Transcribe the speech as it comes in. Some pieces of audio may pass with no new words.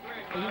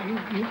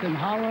You can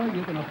holler,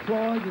 you can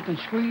applaud, you can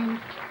scream,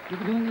 you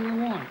can do anything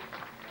you want.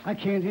 I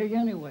can't hear you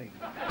anyway.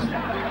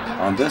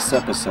 On this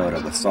episode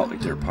of the Salt Lake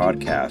Deer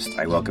podcast,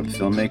 I welcome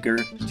filmmaker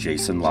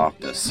Jason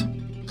Loftus.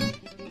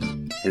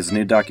 His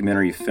new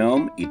documentary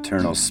film,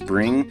 Eternal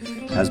Spring,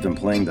 has been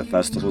playing the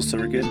festival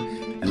circuit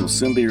and will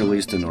soon be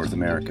released in North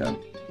America.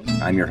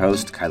 I'm your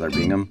host, Kyler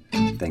Bingham.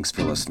 Thanks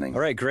for listening.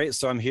 All right, great.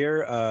 So I'm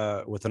here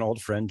with an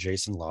old friend,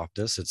 Jason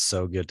Loftus. It's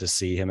so good to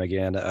see him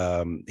again.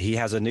 He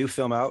has a new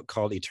film out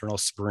called Eternal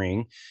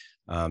Spring.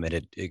 And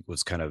it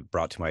was kind of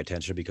brought to my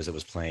attention because it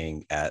was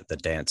playing at the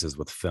Dances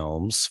with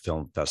Films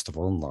Film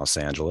Festival in Los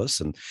Angeles.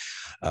 And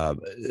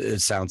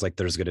it sounds like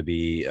there's going to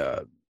be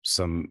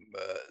some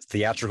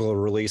theatrical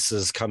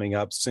releases coming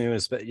up soon,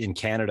 in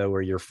Canada,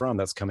 where you're from.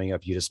 That's coming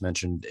up, you just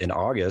mentioned, in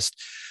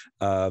August.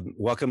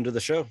 Welcome to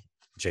the show,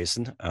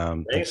 Jason.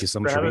 Thank you so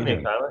much for being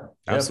here, Tyler.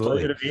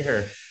 Absolutely. Pleasure to be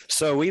here.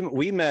 So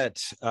we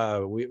met,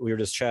 we were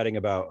just chatting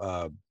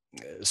about,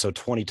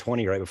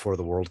 2020, right before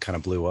the world kind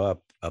of blew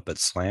up at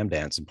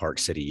Slamdance in Park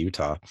City,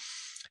 Utah.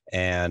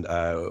 And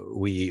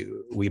we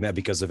met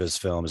because of his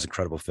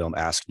incredible film,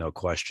 Ask No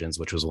Questions,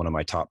 which was one of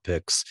my top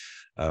picks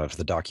for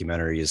the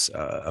documentaries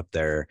up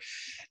there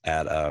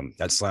at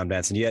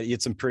Slamdance. And you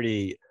had some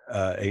pretty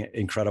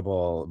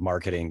incredible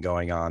marketing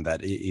going on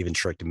that even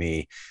tricked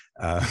me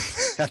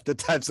at the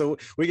time. So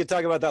we could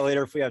talk about that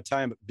later if we have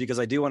time, because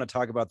I do want to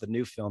talk about the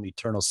new film,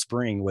 Eternal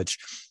Spring, which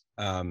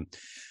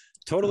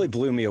totally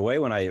blew me away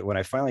when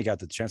I finally got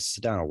the chance to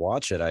sit down and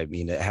watch it. I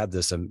mean, it had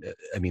this,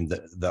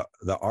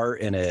 the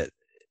art in it,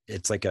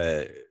 it's like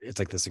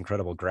this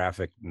incredible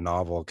graphic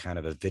novel, kind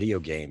of a video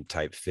game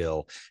type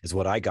feel is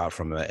what I got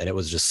from it. And it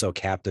was just so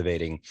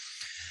captivating.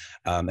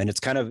 And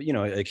it's kind of,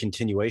 a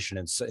continuation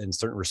in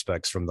certain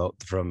respects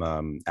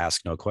from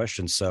Ask No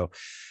Questions. So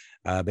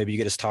maybe you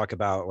could just tell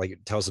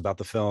us about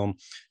the film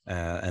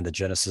and the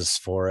genesis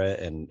for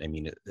it. And I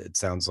mean, it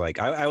sounds like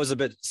I was a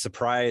bit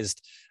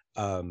surprised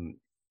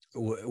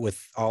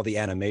with all the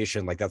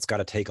animation, like that's got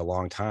to take a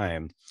long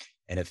time.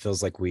 And it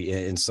feels like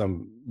in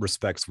some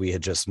respects, we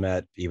had just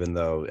met, even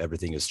though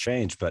everything has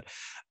changed. But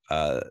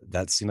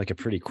that seemed like a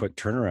pretty quick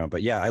turnaround.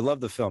 But yeah, I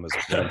love the film is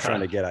what I'm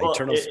trying to get at.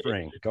 Eternal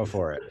Spring, go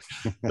for it.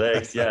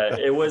 Thanks. Yeah,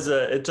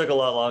 it took a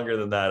lot longer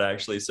than that,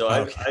 actually. So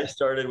I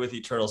started with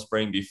Eternal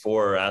Spring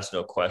before Ask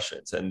No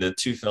Questions. And the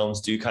two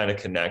films do kind of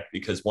connect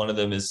because one of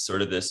them is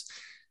sort of this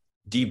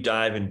deep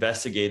dive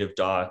investigative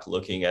doc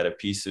looking at a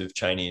piece of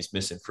Chinese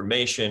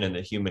misinformation and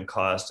the human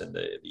cost and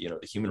the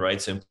human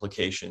rights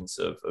implications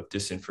of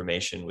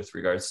disinformation with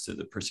regards to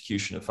the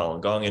persecution of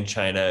Falun Gong in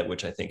China,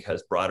 which I think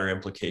has broader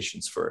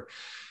implications for,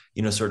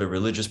 sort of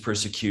religious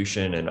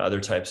persecution and other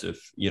types of,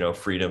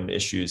 freedom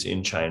issues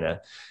in China.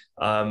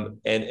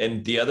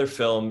 And the other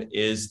film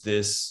is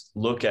this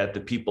look at the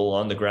people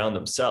on the ground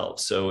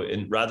themselves. So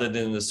rather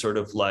than the sort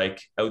of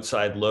like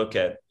outside look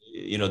at,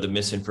 the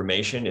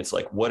misinformation, it's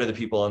like, what are the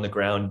people on the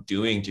ground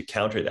doing to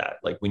counter that?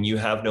 Like when you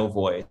have no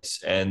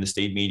voice and the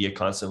state media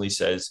constantly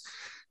says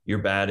you're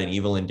bad and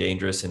evil and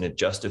dangerous, and it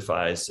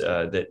justifies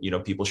that,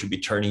 people should be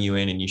turning you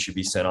in and you should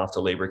be sent off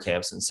to labor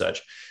camps and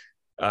such.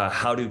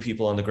 How do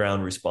people on the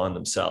ground respond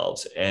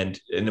themselves? And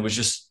there was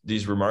just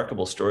these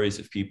remarkable stories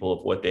of people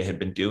of what they had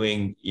been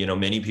doing.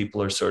 Many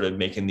people are sort of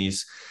making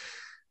these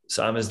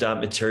samizdat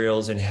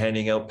materials and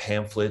handing out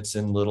pamphlets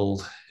and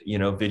little,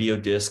 video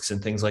discs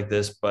and things like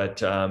this. But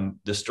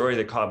the story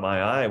that caught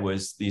my eye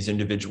was these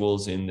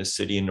individuals in the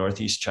city in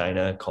Northeast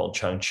China called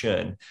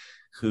Changchun,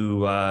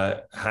 who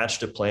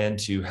hatched a plan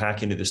to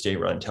hack into the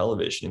state-run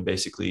television and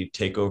basically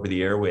take over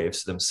the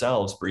airwaves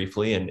themselves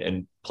briefly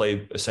and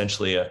play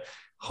essentially a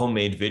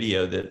homemade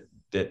video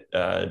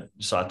that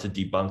sought to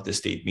debunk the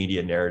state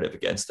media narrative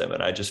against them.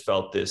 And I just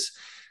felt this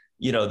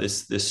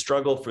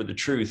struggle for the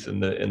truth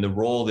and the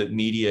role that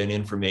media and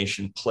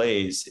information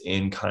plays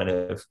in kind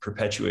of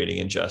perpetuating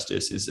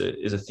injustice is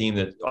a theme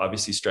that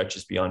obviously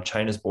stretches beyond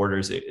China's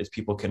borders, as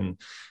people can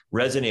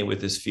resonate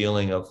with this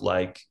feeling of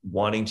like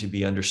wanting to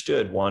be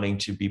understood, wanting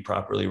to be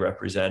properly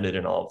represented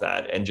and all of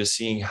that. And just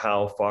seeing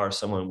how far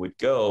someone would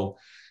go,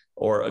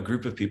 or a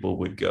group of people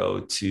would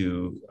go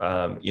to,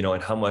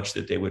 and how much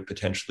that they would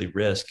potentially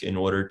risk in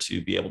order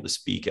to be able to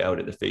speak out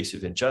in the face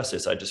of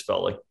injustice. I just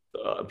felt like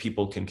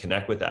people can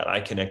connect with that. I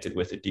connected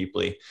with it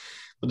deeply.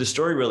 But the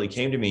story really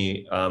came to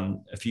me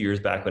a few years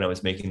back when I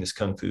was making this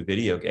Kung Fu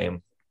video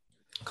game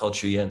called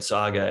Shuyan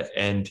Saga,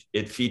 and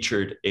it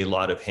featured a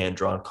lot of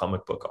hand-drawn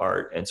comic book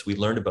art. And so we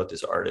learned about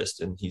this artist,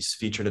 and he's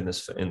featured in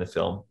the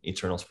film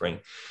Eternal Spring.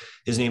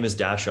 His name is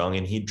Da Xiong,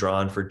 and he'd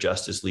drawn for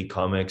Justice League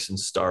Comics and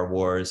Star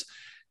Wars.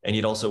 And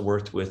he'd also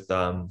worked with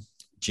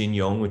Jin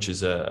Yong, which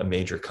is a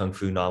major Kung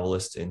Fu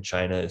novelist in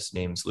China. His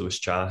name's Louis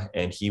Cha.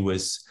 And he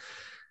was,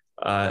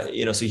 so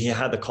he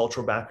had the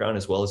cultural background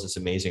as well as this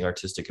amazing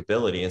artistic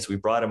ability. And so we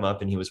brought him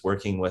up, and he was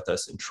working with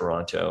us in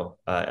Toronto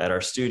at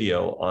our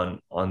studio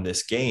on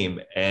this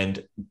game.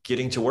 And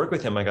getting to work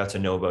with him, I got to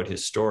know about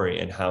his story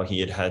and how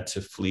he had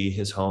to flee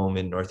his home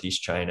in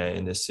Northeast China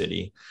in this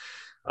city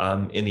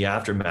in the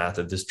aftermath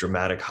of this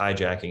dramatic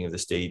hijacking of the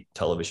state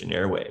television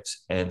airwaves.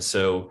 And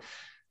so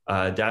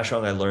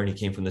Dashong, I learned he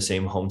came from the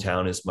same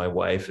hometown as my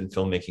wife and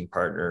filmmaking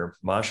partner,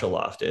 Masha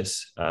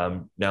Loftus.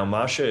 Now,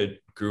 Masha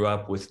grew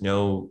up with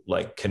no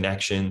like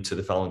connection to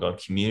the Falun Gong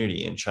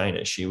community in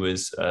China. She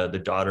was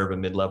the daughter of a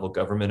mid-level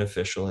government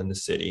official in the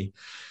city.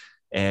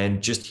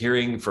 And just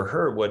hearing for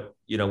her what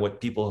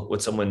people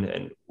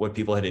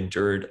had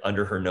endured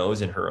under her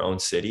nose in her own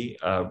city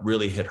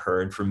really hit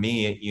her. And for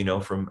me,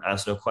 from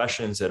Ask No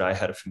Questions, that I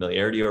had a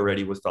familiarity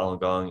already with Falun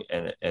Gong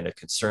and a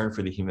concern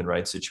for the human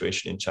rights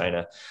situation in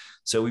China.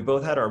 So we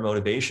both had our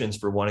motivations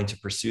for wanting to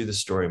pursue the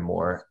story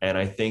more. And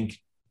I think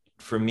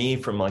for me,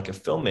 from like a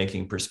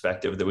filmmaking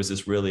perspective, there was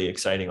this really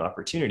exciting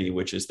opportunity,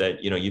 which is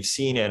that, you've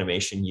seen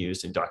animation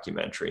used in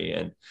documentary,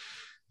 and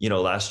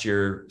last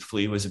year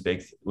Flea was a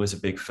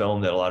big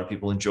film that a lot of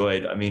people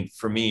enjoyed. I mean,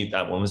 for me,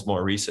 that one was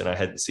more recent. I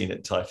hadn't seen it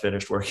until I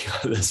finished working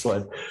on this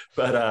one,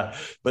 but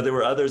there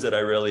were others that I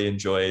really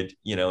enjoyed,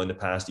 in the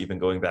past, even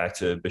going back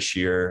to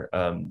Bashir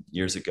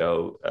years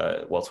ago.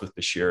 Waltz with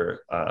Bashir,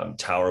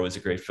 Tower was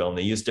a great film.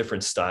 They used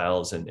different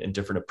styles and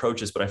different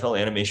approaches, but I felt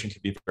animation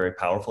could be very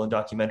powerful in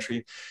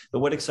documentary.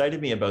 But what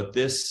excited me about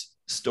this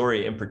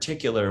story in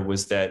particular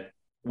was that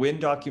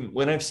when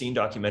I've seen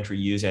documentary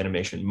use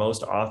animation,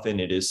 most often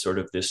it is sort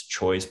of this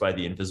choice by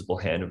the invisible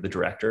hand of the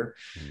director.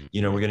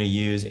 We're going to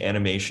use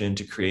animation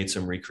to create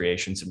some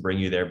recreations and bring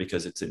you there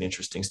because it's an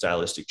interesting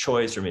stylistic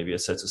choice, or maybe it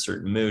sets a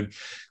certain mood.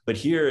 But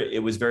here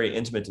it was very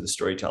intimate to the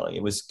storytelling.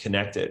 It was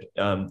connected.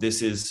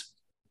 This is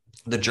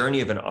the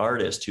journey of an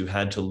artist who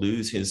had to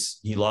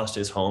he lost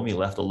his home. He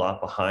left a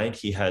lot behind.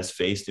 He has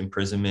faced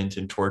imprisonment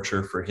and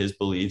torture for his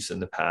beliefs in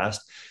the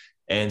past.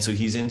 And so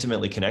he's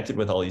intimately connected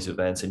with all these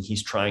events, and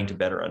he's trying to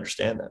better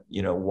understand them.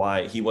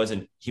 Why he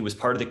was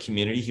part of the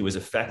community. He was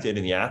affected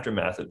in the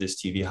aftermath of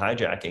this TV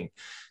hijacking,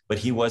 but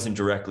he wasn't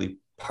directly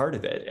part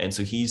of it. And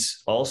so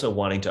he's also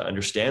wanting to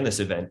understand this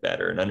event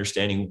better and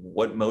understanding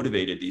what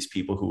motivated these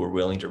people who were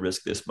willing to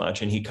risk this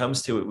much. And he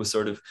comes to it with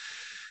sort of,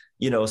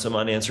 some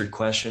unanswered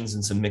questions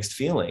and some mixed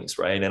feelings,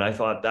 right? And I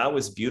thought that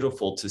was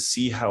beautiful to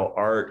see how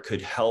art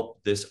could help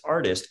this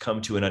artist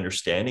come to an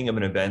understanding of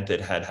an event that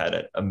had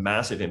a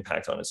massive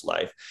impact on his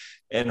life,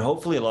 and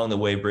hopefully along the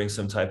way bring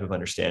some type of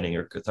understanding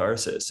or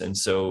catharsis. And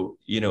so,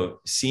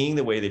 seeing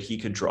the way that he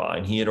could draw,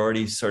 and he had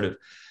already sort of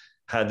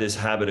had this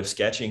habit of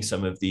sketching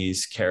some of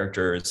these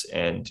characters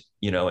and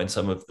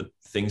some of the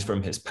things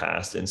from his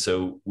past. And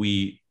so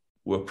we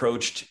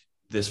approached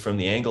this from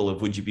the angle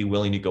of, would you be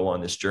willing to go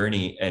on this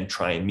journey and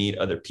try and meet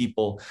other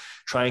people,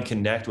 try and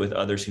connect with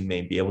others who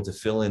may be able to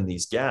fill in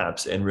these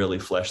gaps and really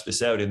flesh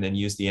this out, and then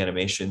use the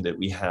animation that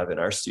we have in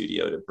our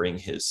studio to bring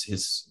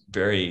his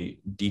very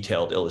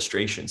detailed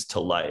illustrations to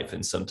life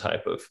in some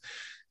type of,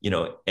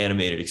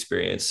 animated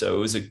experience.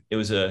 So it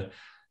was a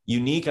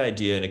unique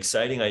idea, an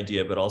exciting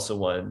idea, but also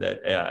one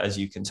that, as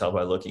you can tell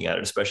by looking at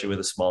it, especially with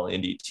a small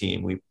indie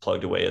team, we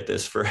plugged away at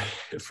this for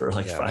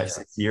like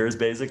 5-6 years,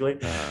 basically.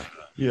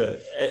 Yeah.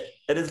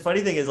 And the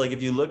funny thing is, like,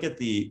 if you look at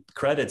the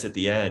credits at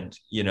the end,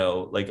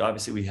 like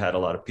obviously we had a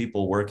lot of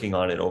people working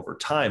on it over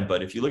time,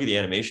 but if you look at the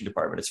animation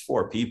department, it's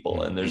 4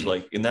 people, and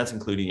and that's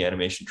including the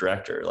animation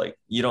director. Like,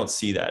 you don't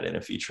see that in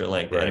a feature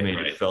length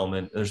animated film.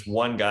 And there's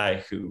one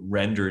guy who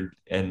rendered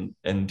and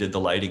did the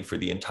lighting for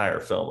the entire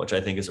film, which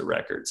I think is a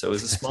record. So it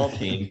was a small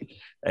team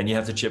and you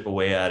have to chip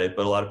away at it.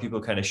 But a lot of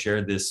people kind of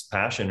shared this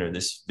passion or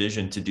this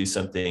vision to do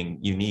something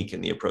unique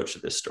in the approach to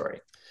this story.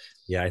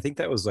 Yeah, I think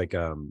that was like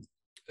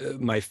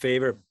my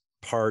favorite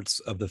parts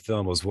of the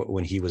film was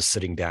when he was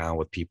sitting down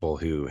with people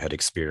who had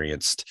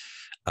experienced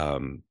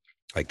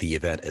like the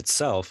event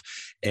itself,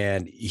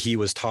 and he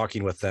was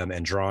talking with them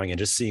and drawing and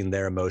just seeing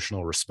their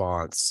emotional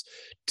response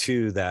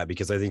to that.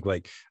 Because I think,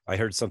 like, I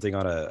heard something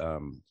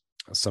on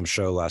some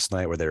show last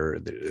night where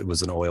it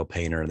was an oil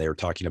painter, and they were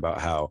talking about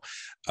how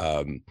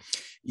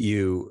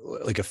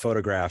like a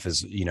photograph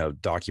is,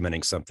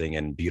 documenting something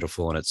and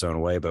beautiful in its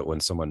own way, but when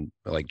someone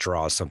like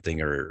draws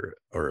something or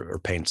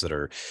paints it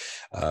or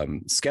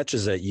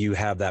sketches it, you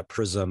have that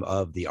prism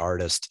of the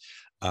artist.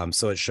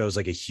 So it shows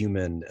like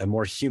a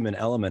more human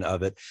element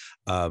of it,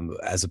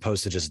 as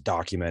opposed to just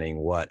documenting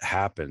what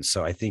happened.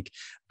 So I think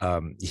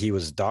he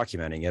was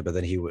documenting it, but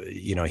then he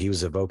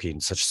was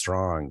evoking such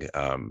strong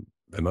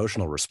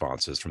emotional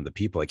responses from the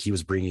people. Like, he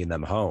was bringing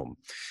them home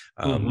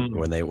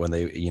when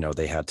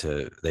they've had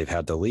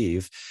to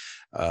leave,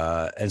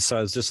 and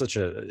so it's just such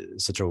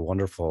a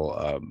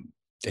wonderful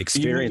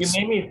experience.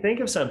 You made me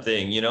think of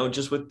something,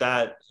 just with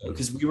that,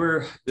 because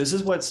this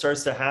is what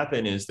starts to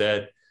happen, is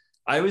that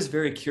I was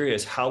very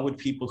curious, how would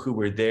people who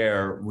were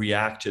there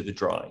react to the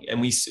drawing?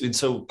 And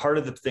so part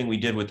of the thing we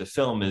did with the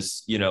film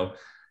is,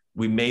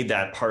 we made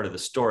that part of the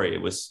story.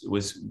 It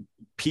was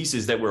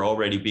pieces that were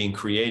already being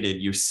created.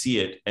 You see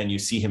it, and you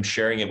see him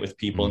sharing it with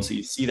people. And so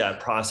you see that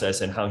process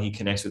and how he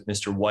connects with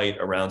Mr. White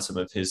around some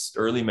of his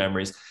early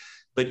memories.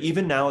 But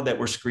even now that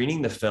we're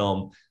screening the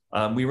film,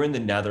 we were in the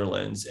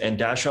Netherlands, and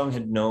Dashong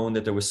had known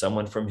that there was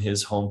someone from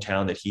his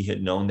hometown that he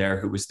had known there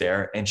who was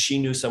there. And she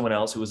knew someone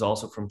else who was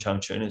also from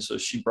Changchun. And so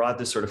she brought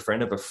this sort of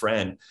friend of a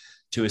friend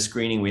to a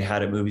screening we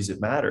had at Movies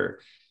That Matter.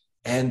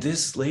 And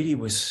this lady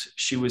was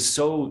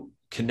so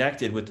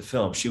connected with the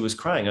film. She was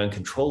crying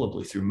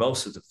uncontrollably through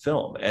most of the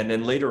film. And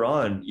then later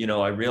on, you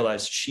know, I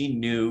realized she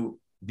knew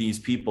these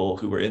people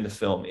who were in the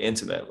film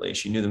intimately.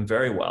 She knew them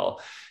very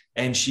well.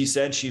 And she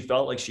said she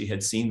felt like she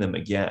had seen them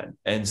again.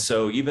 And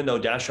so even though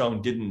Da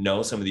Xiong didn't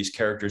know some of these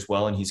characters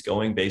well, and he's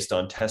going based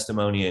on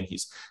testimony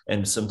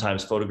and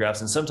sometimes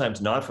photographs and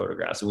sometimes not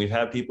photographs. And we've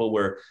had people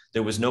where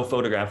there was no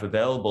photograph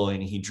available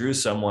and he drew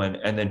someone,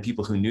 and then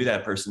people who knew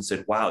that person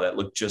said, wow, that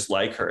looked just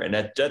like her. And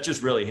that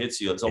just really hits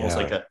you. It's almost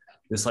like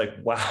it's like,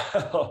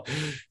 wow,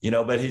 you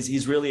know, but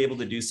he's really able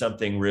to do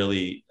something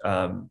really,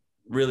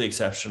 really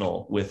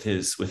exceptional with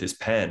his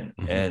pen.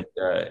 Mm-hmm. And,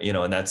 you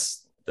know, and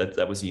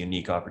that was a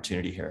unique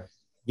opportunity here.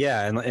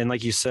 Yeah. And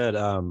like you said,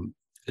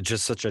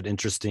 just such an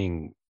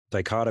interesting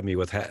dichotomy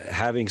with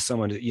having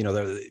someone, you know,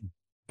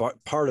 they're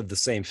part of the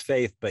same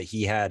faith, but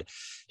he had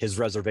his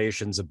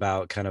reservations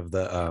about kind of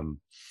the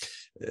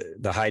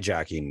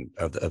hijacking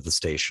of the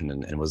station,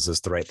 and was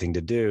this the right thing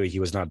to do? He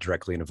was not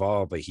directly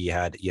involved, but he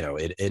had, you know,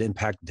 it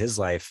impacted his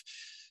life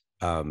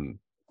in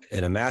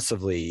a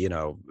massively, you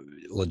know,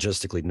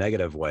 logistically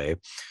negative way,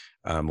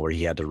 where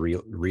he had to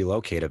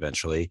relocate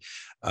eventually.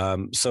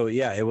 So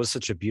yeah, it was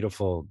such a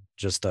beautiful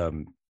just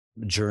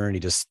journey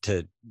just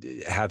to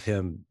have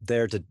him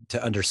there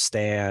to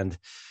understand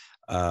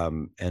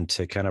and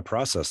to kind of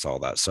process all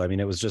that. So I mean,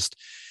 it was just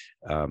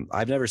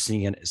I've never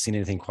seen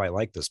anything quite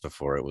like this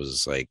before. It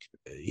was like,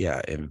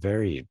 yeah, and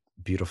very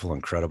beautiful,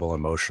 incredible,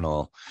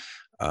 emotional.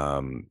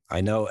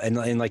 I know,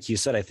 and like you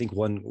said, I think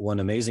one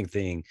amazing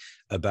thing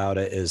about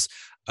it is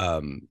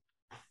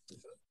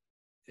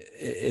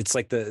it's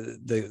like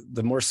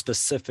the more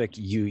specific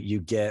you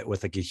get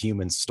with like a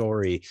human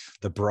story,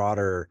 the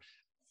broader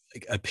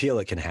appeal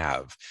it can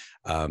have,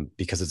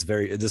 because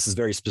this is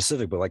very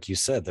specific. But like you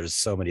said, there's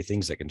so many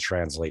things that can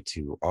translate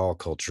to all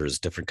cultures,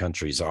 different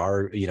countries.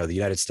 You know, the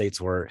United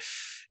States, where,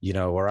 you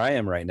know, where I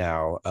am right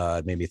now,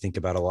 made me think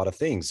about a lot of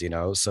things, you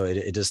know. So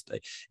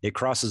it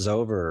crosses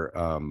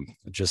over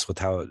just with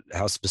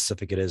how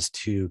specific it is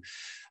to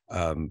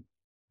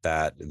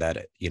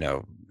that you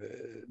know,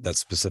 that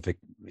specific,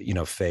 you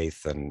know,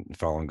 faith and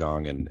Falun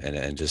Gong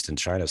and just in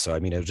China. So I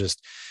mean, it was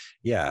just,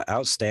 yeah,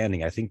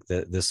 outstanding. I think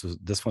that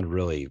this one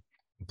really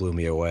blew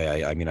me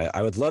away. I mean,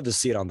 I would love to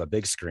see it on the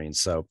big screen.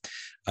 So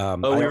we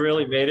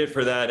really made it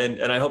for that,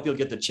 and I hope you'll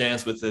get the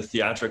chance with the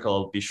theatrical.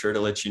 I'll be sure to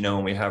let you know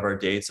when we have our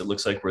dates. It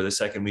looks like we're the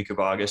second week of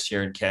August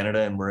here in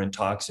Canada, and we're in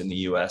talks in the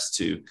US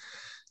to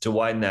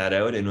widen that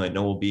out. And I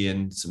know we'll be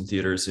in some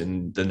theaters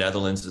in the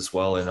Netherlands as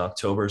well in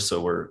October.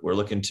 So we're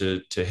looking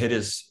to hit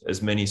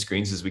as many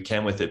screens as we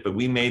can with it. But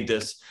we made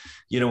this,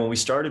 you know, when we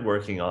started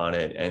working on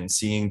it and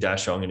seeing Da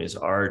Xiong and his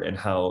art and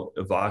how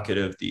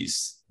evocative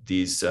these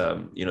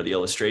you know, the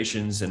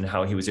illustrations and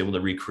how he was able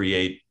to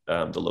recreate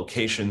the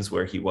locations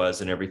where he was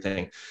and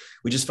everything,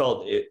 we just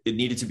felt it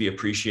needed to be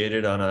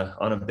appreciated on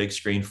a big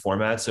screen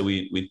format. So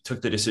we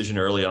took the decision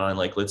early on,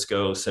 like, let's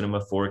go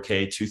cinema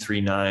 4K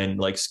 239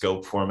 like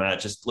scope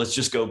format. Let's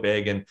just go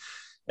big, and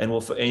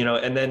we'll, you know,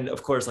 and then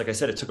of course, like I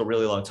said, it took a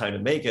really long time to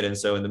make it. And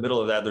so in the middle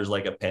of that, there's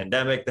like a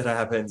pandemic that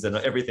happens and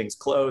everything's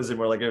closed. And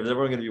we're like, is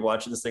everyone going to be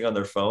watching this thing on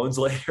their phones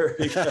later?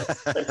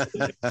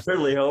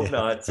 Certainly hope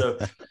not. So,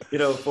 you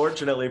know,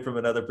 fortunately from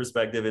another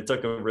perspective, it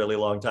took a really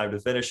long time to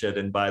finish it.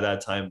 And by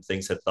that time,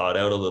 things had thawed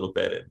out a little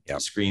bit, and the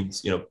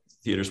screens, you know,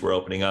 theaters were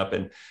opening up,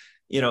 and,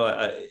 you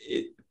know,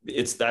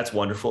 that's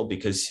wonderful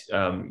because,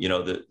 you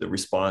know, the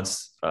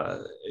response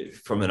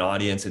from an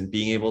audience and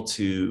being able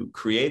to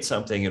create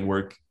something and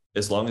work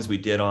as long as we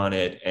did on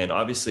it. And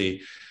obviously,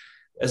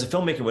 as a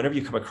filmmaker, whenever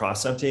you come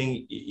across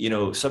something, you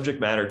know,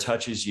 subject matter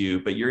touches you,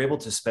 but you're able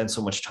to spend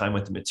so much time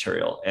with the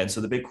material. And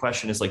so the big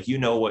question is, like, you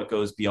know, what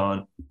goes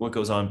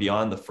on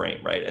beyond the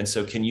frame, right? And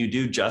so can you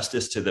do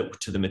justice to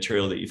the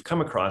material that you've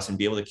come across and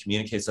be able to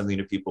communicate something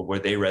to people where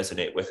they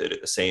resonate with it in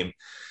the same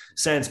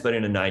sense, but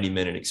in a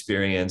 90-minute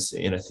experience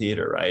in a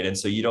theater, right? And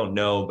so you don't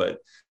know, but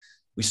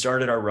we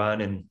started our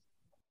run, and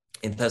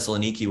in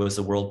Thessaloniki was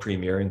the world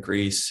premiere in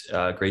Greece,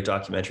 great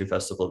documentary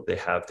festival that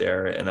they have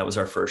there. And that was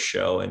our first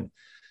show. And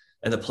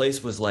the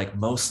place was like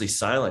mostly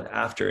silent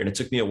after. And it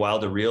took me a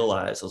while to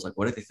realize, I was like,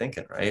 what are they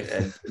thinking? Right.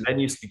 And then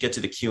you get to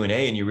the Q&A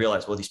and you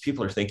realize, well, these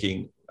people are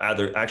thinking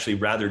actually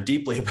rather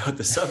deeply about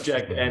the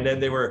subject. And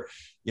then they were,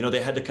 you know,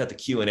 they had to cut the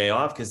Q&A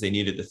off because they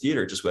needed the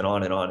theater. It just went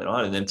on and on and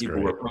on. And then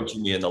people were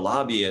approaching me in the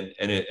lobby,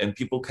 and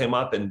people came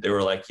up and they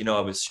were like, you know,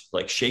 I was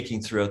like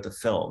shaking throughout the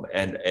film,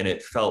 and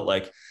it felt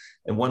like,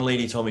 and one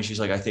lady told me, she's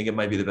like, I think it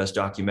might be the best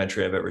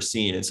documentary I've ever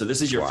seen. And so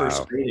this is your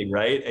first screening,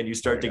 right? And you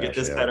start to get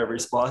this kind of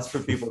response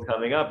from people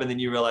coming up. And then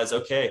you realize,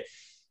 okay,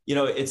 you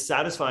know, it's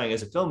satisfying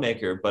as a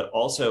filmmaker, but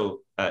also,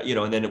 you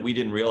know, and then we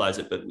didn't realize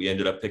it, but we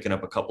ended up picking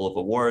up a couple of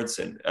awards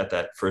and at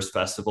that first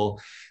festival.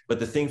 But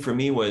the thing for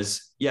me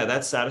was, yeah,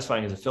 that's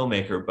satisfying as a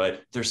filmmaker,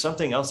 but there's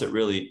something else that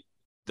really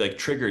like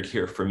triggered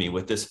here for me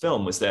with this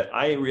film, was that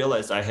I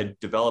realized I had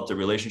developed a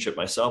relationship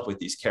myself with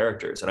these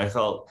characters. And I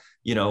felt,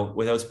 you know,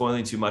 without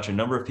spoiling too much, a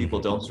number of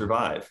people don't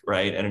survive,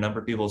 right? And a number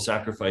of people have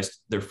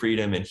sacrificed their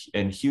freedom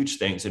and huge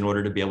things in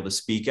order to be able to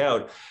speak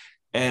out.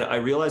 And I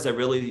realized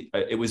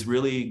it was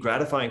really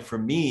gratifying for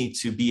me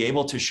to be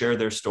able to share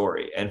their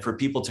story and for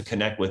people to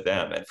connect with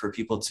them and for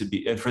people to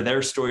be, and for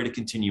their story to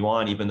continue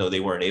on, even though they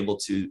weren't able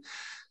to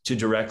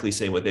directly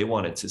say what they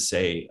wanted to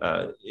say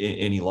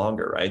any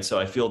longer. Right. So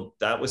I feel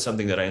that was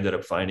something that I ended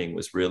up finding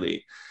was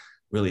really,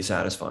 really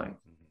satisfying.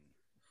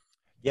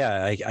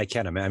 Yeah, I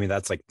can't imagine. I mean,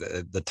 that's like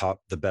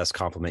the best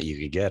compliment you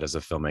could get as a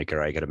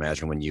filmmaker. I could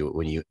imagine when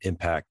you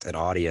impact an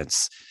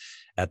audience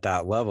at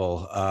that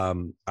level.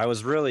 I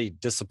was really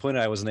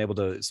disappointed I wasn't able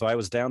to. So I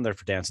was down there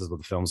for Dances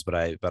with the Films, but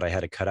I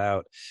had to cut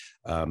out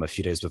a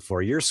few days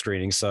before your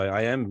screening. So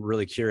I am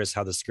really curious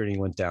how the screening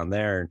went down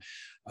there.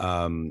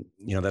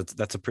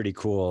 That's a pretty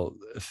cool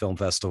film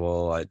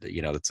festival.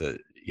 It's a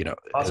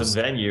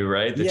awesome venue,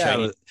 right? The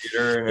Chinese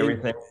theater and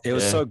everything. It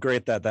was so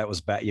great that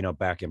was back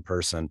back in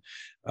person.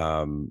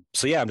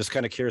 So yeah, I'm just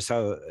kind of curious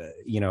how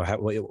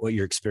what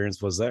your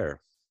experience was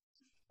there.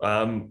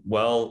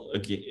 Well,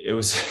 it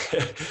was,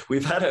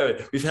 we've had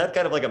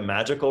kind of like a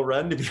magical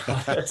run, to be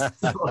honest.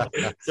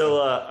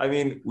 I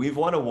mean, we've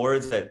won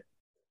awards at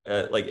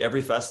like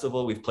every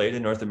festival we've played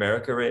in North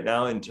America right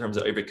now, in terms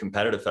of every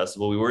competitive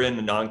festival. We were in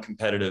a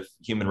non-competitive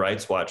Human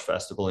Rights Watch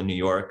festival in New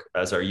York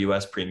as our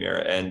US premiere.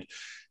 And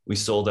we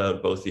sold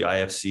out both the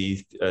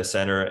IFC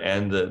Center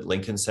and the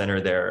Lincoln Center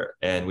there.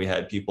 And we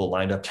had people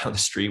lined up down the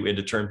street. We had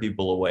to turn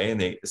people away.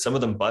 And some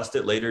of them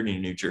busted later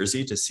in New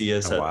Jersey to see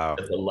us at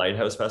the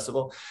Lighthouse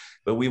Festival.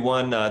 But we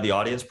won the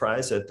audience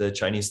prize at the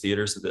Chinese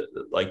theater. So that,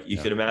 like, you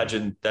could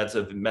imagine, that's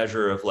a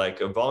measure of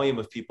like a volume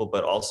of people,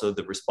 but also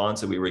the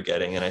response that we were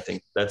getting. And I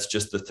think that's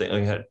just the thing.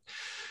 We had,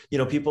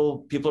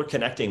 people are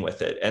connecting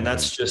with it. And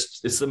that's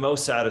it's the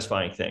most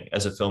satisfying thing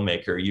as a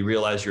filmmaker. You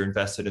realize you're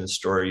invested in the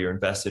story, you're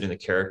invested in the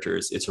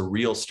characters. It's a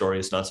real story.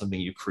 It's not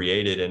something you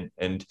created,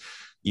 and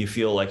you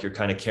feel like you're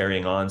kind of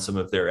carrying on some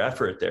of their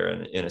effort there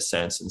in a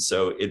sense. And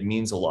so it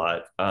means a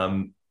lot.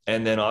 And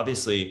then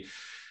obviously,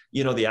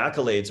 the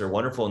accolades are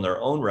wonderful in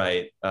their own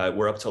right.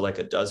 We're up to like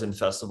a dozen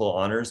festival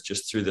honors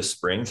just through the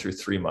spring, through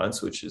 3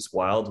 months, which is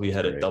wild. We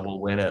had a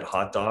double win at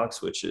Hot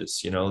Docs, which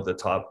is, the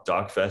top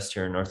doc fest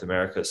here in North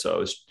America.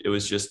 So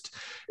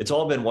it's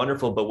all been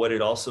wonderful. But what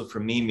it also for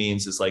me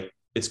means is like,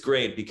 it's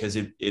great because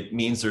it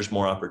means there's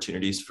more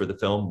opportunities for the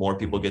film. More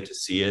people get to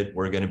see it.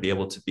 We're going to be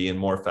able to be in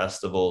more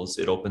festivals.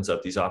 It opens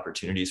up these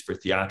opportunities for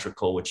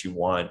theatrical, which you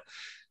want.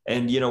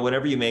 And,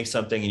 whenever you make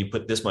something and you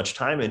put this much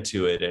time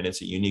into it and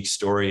it's a unique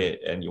story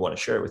and you want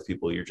to share it with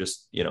people, you're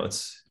just,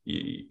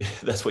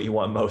 that's what you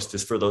want most,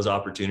 is for those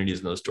opportunities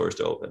and those doors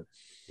to open.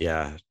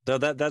 Yeah, no,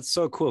 that's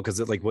so cool. Cause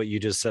like what you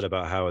just said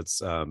about how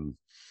it's, I'm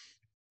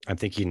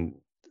thinking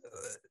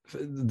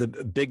the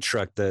Big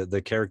Truck,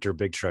 the character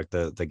Big Truck,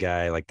 the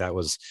guy, like that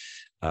was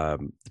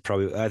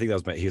probably, I think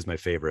he was my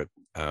favorite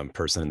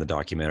person in the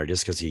documentary,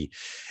 just cause he,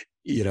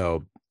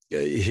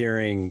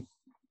 hearing,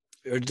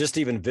 or just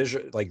even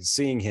visual, like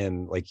seeing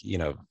him, like,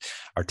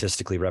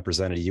 artistically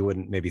represented, you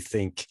wouldn't maybe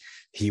think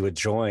he would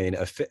join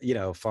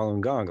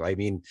Falun Gong. I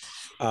mean,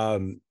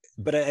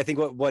 but I think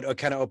what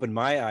kind of opened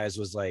my eyes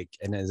was like,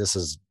 and this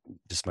is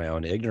just my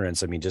own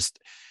ignorance. I mean, just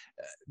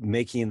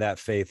making that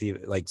faith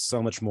like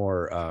so much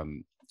more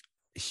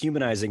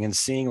humanizing, and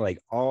seeing like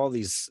all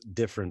these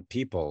different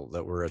people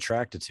that were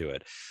attracted to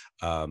it.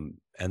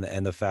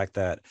 And the fact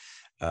that,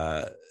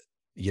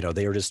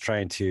 they were just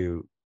trying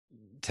to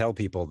tell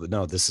people that,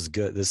 no, this is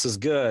good. This is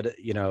good.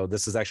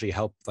 This is actually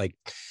help. Like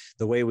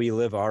the way we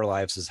live our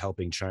lives is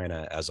helping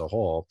China as a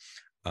whole.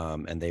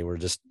 And they were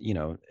just,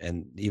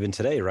 and even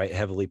today, right,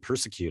 heavily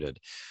persecuted,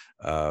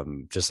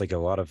 just like a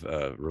lot of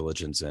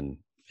religions in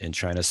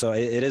China. So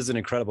it is an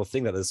incredible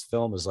thing that this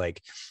film is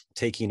like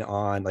taking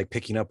on, like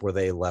picking up where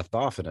they left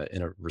off in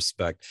a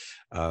respect.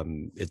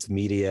 It's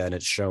media, and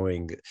it's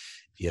showing,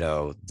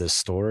 this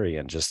story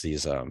and just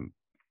these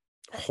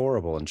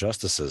horrible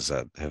injustices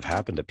that have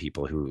happened to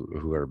people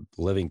who are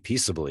living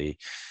peaceably.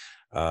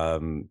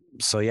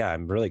 So yeah,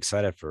 I'm really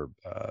excited for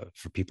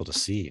people to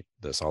see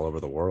this all over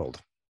the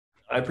world.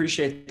 I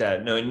appreciate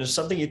that. No, and there's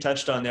something you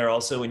touched on there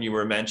also when you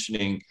were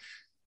mentioning,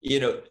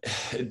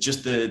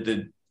 just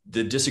the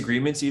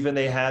disagreements even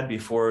they had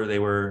before they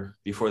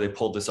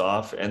pulled this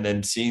off, and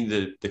then seeing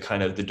the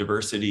kind of the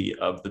diversity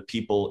of the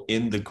people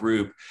in the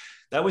group.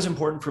 That was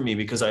important for me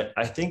because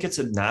I think it's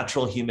a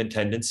natural human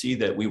tendency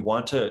that we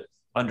want to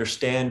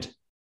understand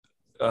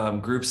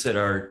groups that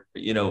are,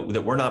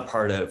 that we're not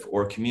part of,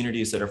 or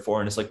communities that are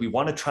foreign. It's like, we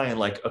want to try and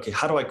like, okay,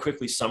 how do I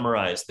quickly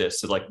summarize this?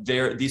 So like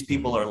these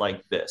people are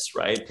like this,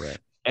 right?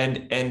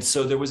 And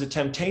so there was a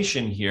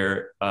temptation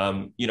here,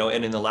 and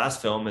in the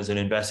last film, as an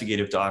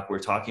investigative doc, we're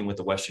talking with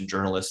the Western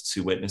journalists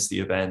who witnessed the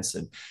events.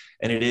 And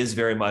it is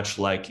very much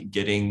like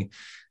getting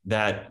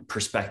that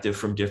perspective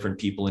from different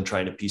people and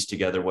trying to piece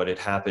together what had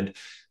happened.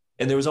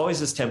 And there was always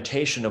this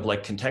temptation of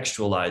like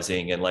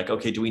contextualizing and like,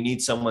 okay, do we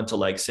need someone to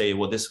like say,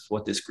 well, this is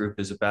what this group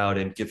is about,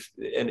 and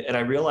and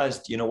I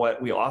realized,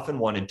 what, we often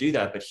want to do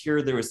that, but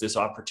here there was this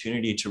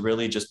opportunity to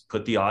really just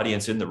put the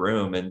audience in the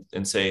room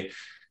and say,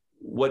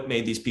 what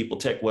made these people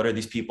tick? What are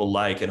these people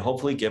like? And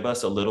hopefully give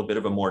us a little bit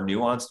of a more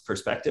nuanced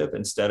perspective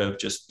instead of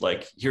just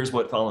like, here's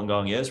what Falun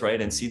Gong is,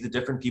 right? And see the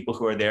different people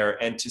who are there,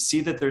 and to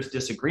see that there's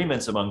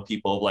disagreements among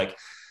people. Like,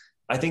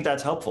 I think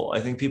that's helpful. I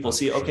think people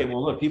see, okay,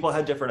 well, look, people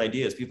had different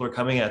ideas. People are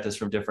coming at this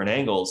from different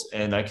angles,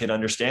 and I can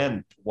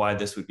understand why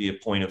this would be a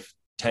point of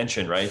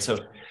tension, right? So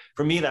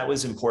for me, that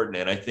was important.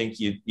 And I think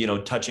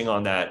touching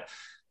on that,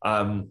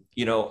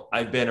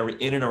 I've been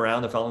in and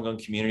around the Falun Gong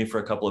community for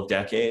a couple of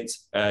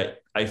decades. I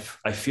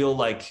feel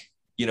like,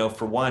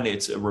 for one,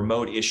 it's a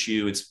remote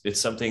issue. It's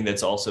something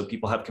that's also,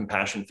 people have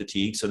compassion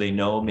fatigue. So they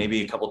know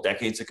maybe a couple of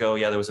decades ago,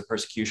 there was a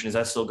persecution. Is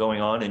that still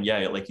going on? And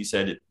like you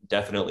said, it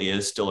definitely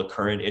is still a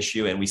current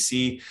issue. And we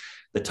see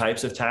the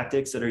types of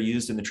tactics that are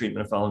used in the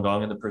treatment of Falun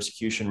Gong and the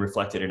persecution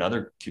reflected in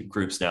other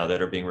groups now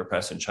that are being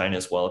repressed in China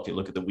as well. If you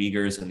look at the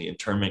Uyghurs and the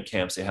internment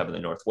camps they have in the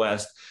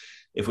Northwest,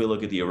 if we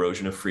look at the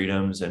erosion of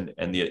freedoms and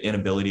the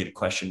inability to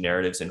question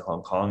narratives in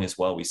Hong Kong as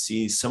well, we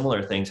see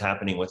similar things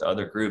happening with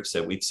other groups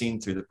that we've seen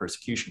through the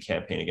persecution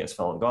campaign against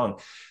Falun Gong.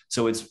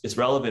 So it's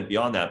relevant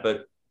beyond that.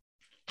 But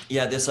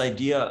this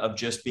idea of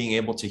just being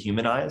able to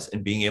humanize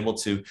and being able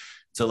to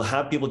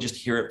have people just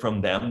hear it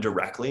from them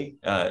directly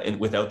and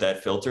without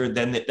that filter,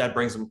 then that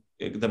brings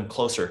them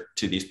closer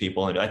to these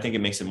people. And I think it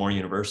makes it more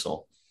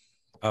universal.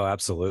 Oh,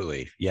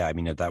 absolutely. Yeah. I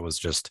mean, that was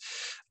just,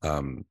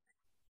 so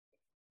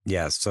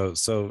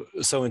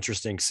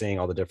interesting seeing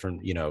all the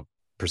different,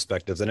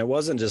 perspectives. And it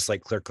wasn't just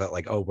like clear cut,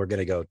 like, oh, we're going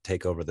to go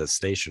take over this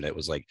station. It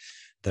was like,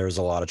 there was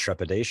a lot of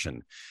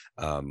trepidation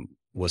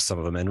with some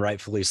of them, and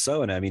rightfully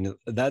so. And I mean,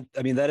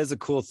 that is a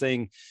cool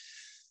thing.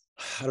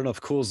 I don't know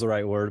if cool is the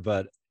right word,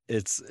 but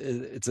it's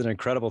an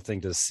incredible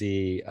thing to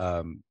see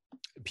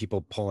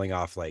people pulling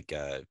off like,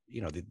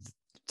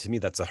 to me,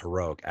 that's a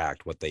heroic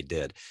act, what they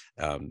did.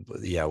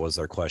 Was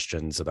there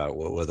questions about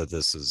whether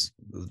this is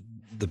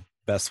the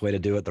best way to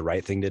do it, the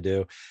right thing to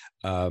do?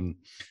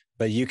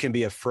 But you can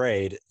be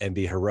afraid and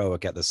be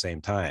heroic at the same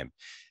time.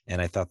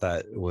 And I thought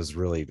that was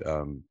really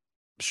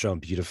shown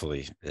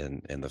beautifully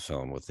in the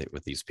film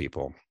with these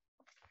people.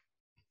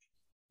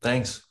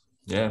 Thanks.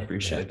 Yeah,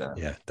 appreciate that.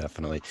 Yeah,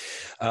 definitely.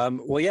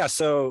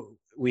 So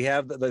we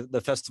have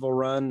the festival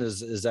run.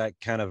 Is that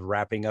kind of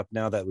wrapping up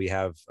now that we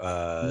have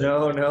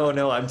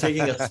No, I'm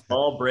taking a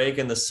small break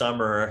in the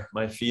summer.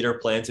 My feet are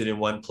planted in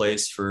one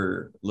place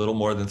for a little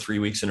more than 3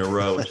 weeks in a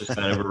row, which is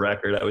kind of a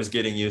record. I was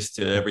getting used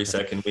to every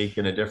second week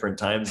in a different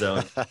time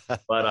zone,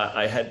 but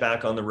I head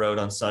back on the road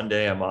on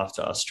Sunday. I'm off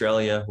to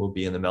Australia. We'll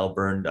be in the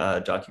Melbourne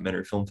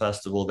Documentary Film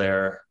Festival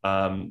there.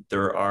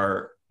 There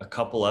are a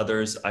couple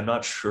others. I'm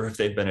not sure if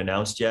they've been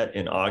announced yet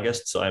in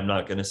August, so I'm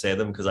not going to say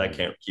them because I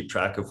can't keep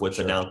track of what's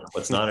announced,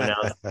 what's not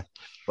announced.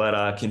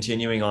 But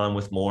continuing on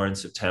with more in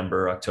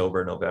September,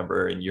 October,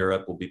 November in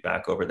Europe, we'll be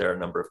back over there. A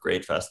number of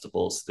great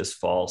festivals this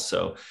fall.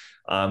 So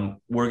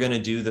we're going to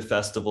do the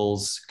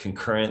festivals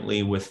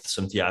concurrently with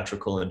some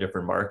theatrical in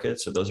different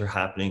markets. So those are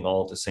happening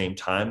all at the same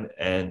time.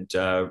 And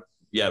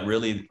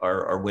really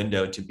our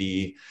window to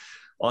be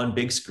on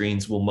big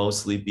screens will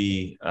mostly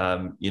be,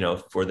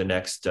 for the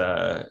next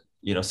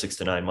 6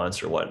 to 9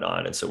 months or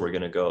whatnot. And so we're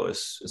going to go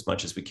as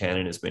much as we can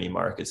in as many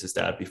markets as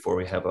that before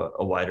we have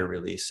a wider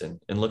release, and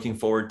looking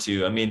forward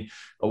to,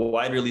 a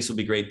wide release will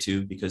be great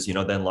too, because,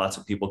 then lots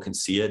of people can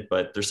see it,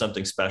 but there's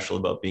something special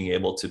about being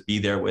able to be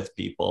there with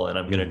people. And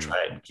I'm going to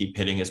try and keep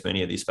hitting as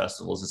many of these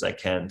festivals as I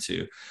can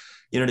to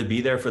be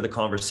there for the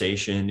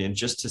conversation, and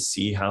just to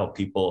see how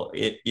people,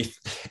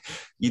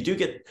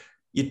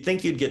 you'd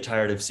think you'd get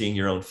tired of seeing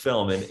your own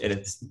film,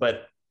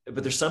 but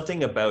there's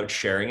something about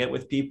sharing it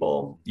with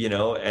people,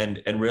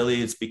 and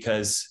really it's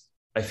because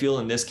I feel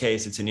in this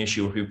case, it's an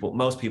issue where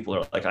most people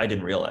are like, I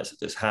didn't realize that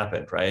this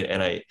happened.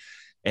 Right.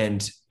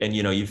 And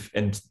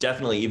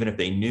definitely, even if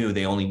they knew,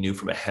 they only knew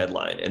from a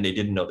headline and they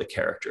didn't know the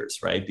characters.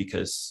 Right.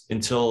 Because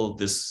until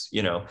this,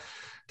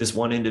 this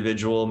one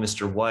individual,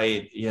 Mr.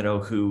 White,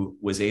 who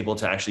was able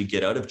to actually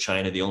get out of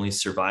China, the only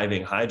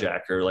surviving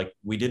hijacker, like,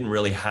 we didn't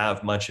really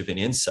have much of an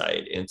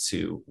insight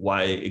into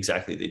why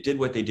exactly they did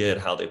what they did,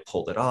 how they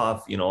pulled it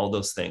off, all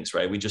those things,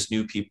 right? We just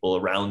knew people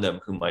around them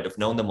who might have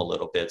known them a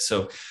little bit.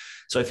 So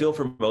I feel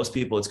for most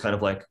people, it's kind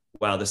of like,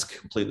 wow, this is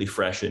completely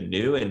fresh and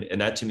new.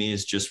 And that to me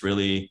is just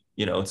really,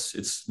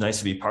 it's nice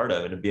to be part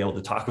of it and be able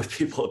to talk with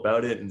people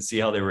about it and see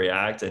how they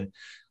react. And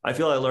I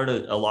feel I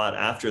learned a lot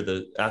after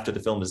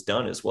the film is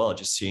done as well,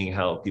 just seeing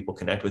how people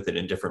connect with it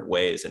in different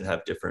ways and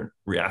have different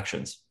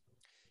reactions.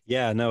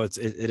 Yeah, no, it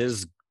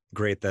is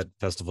great that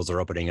festivals are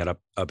opening it up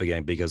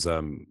again, because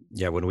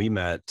when we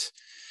met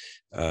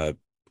a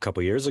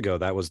couple of years ago,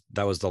 that was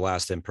the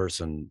last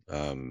in-person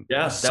that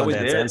was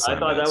it. I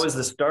thought that was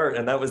the start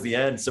and that was the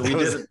end. So we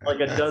did like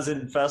a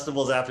dozen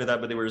festivals after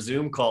that, but they were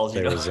Zoom calls.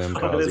 They were Zoom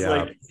calls,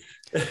 yeah.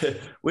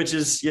 Which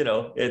is,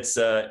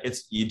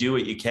 it's you do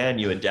what you can,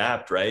 you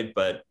adapt, right?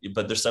 But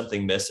there's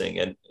something missing,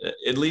 and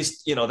at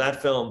least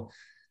that film,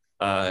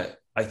 I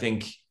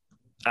think,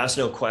 Ask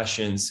No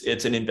Questions.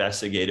 It's an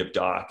investigative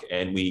doc,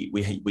 and we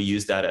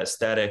use that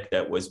aesthetic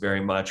that was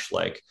very much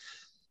like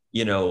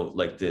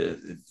like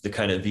the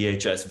kind of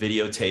VHS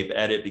videotape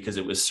edit, because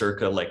it was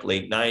circa like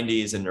late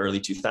 90s and early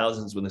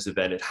 2000s when this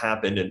event had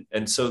happened.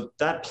 And so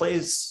that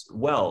plays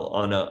well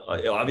on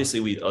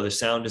obviously the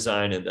sound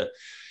design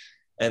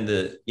and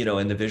the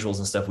visuals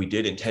and stuff, we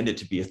did intend it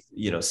to be,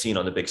 seen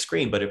on the big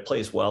screen, but it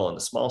plays well on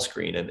the small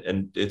screen.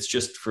 And it's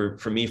just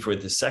for me, for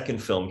the second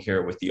film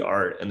here, with the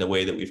art and the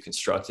way that we've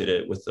constructed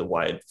it with the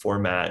wide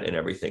format and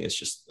everything, it's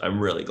just, I'm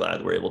really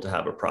glad we're able to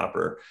have a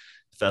proper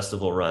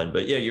festival run.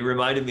 But yeah, you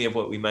reminded me of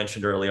what we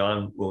mentioned early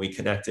on when we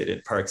connected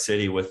in Park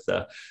City with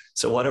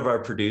so one of our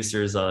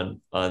producers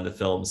on the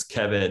films,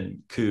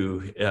 Kevin Koo,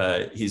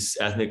 he's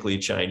ethnically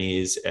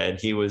Chinese, and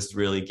he was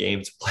really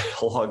game to play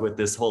along with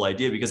this whole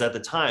idea, because at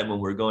the time when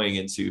we're going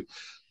into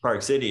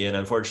Park City, and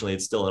unfortunately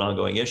it's still an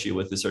ongoing issue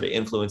with the sort of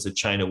influence that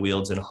China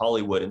wields in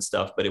Hollywood and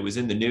stuff, but it was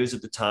in the news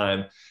at the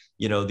time.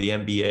 The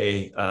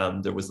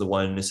NBA, there was the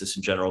one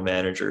assistant general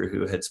manager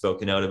who had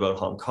spoken out about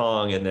Hong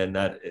Kong, and then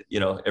that,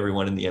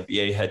 everyone in the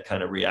NBA had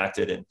kind of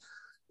reacted and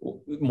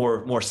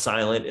more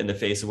silent in the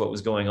face of what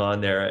was going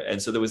on there.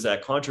 And so there was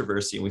that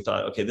controversy, and we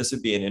thought, okay, this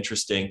would be an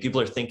interesting, people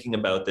are thinking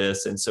about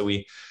this. And so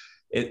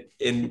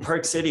in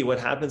Park City, what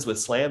happens with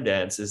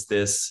Slamdance is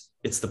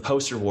it's the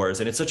poster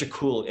wars, and it's such a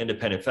cool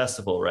independent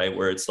festival, right?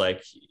 Where it's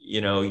like,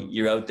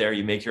 you're out there,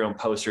 you make your own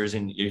posters,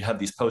 and you have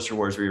these poster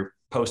wars where you're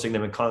posting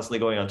them and constantly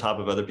going on top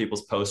of other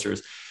people's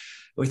posters.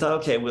 We thought,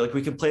 okay,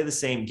 we can play the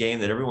same game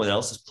that everyone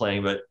else is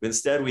playing, but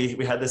instead we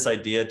had this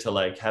idea to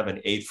like have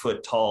an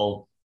 8-foot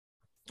tall,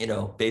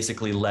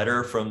 basically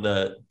letter from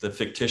the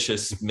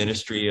fictitious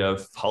Ministry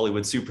of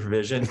Hollywood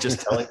Supervision,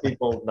 just telling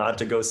people not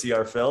to go see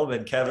our film.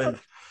 And Kevin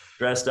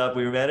dressed up.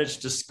 We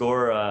managed to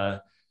score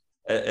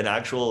an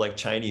actual like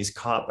Chinese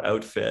cop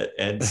outfit,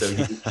 and so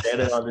he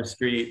standing on the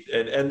street,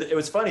 and it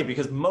was funny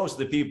because most of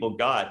the people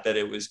got that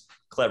it was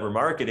clever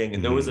marketing,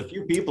 and there was a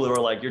few people who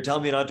were like, "You're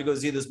telling me not to go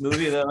see this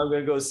movie, and then I'm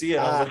going to go see it."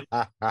 I was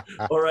like,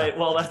 all right,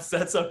 well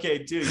that's okay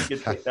too. You can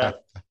take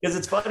that, because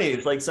it's funny.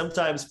 It's like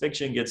sometimes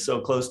fiction gets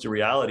so close to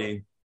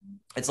reality.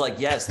 It's like,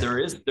 yes, there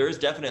is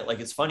definite,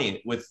 like, it's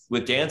funny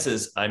with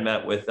dances. I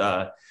met with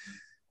like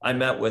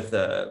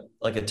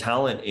a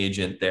talent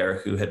agent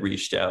there who had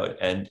reached out,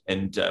 and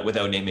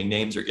without naming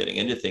names or getting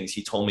into things,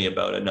 he told me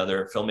about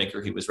another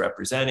filmmaker he was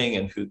representing,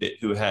 and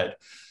who had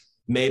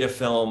made a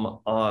film.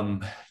 I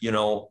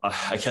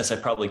guess I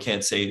probably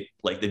can't say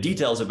like the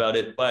details about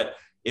it, but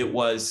it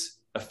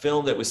was a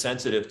film that was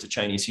sensitive to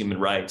Chinese human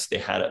rights. They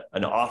had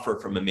an offer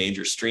from a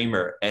major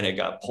streamer, and it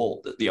got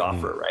pulled, the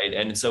offer, right?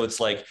 And so it's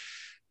like,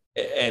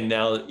 and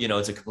now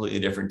it's a completely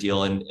different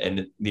deal,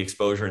 and the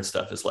exposure and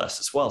stuff is less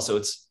as well. So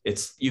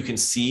it's you can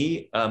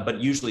see, but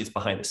usually it's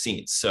behind the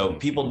scenes, so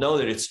people know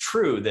that it's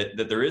true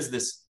that there is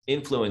this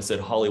influence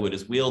that Hollywood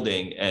is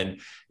wielding, and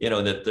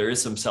that there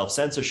is some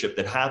self-censorship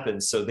that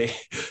happens. So they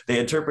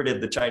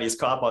interpreted the Chinese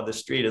cop on the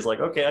street as like,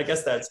 okay, I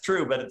guess that's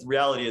true, but the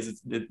reality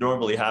is it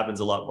normally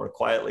happens a lot more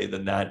quietly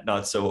than that,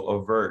 not so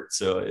overt.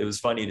 So it was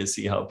funny to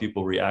see how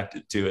people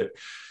reacted to it.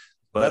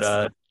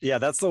 But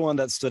that's the one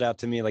that stood out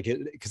to me, like,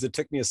 because it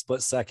took me a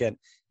split second,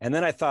 and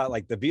then I thought,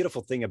 like, the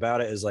beautiful thing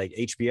about it is like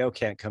HBO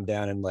can't come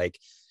down and like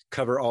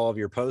cover all of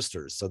your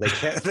posters, so they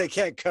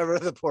can't cover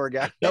the poor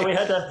guy. No,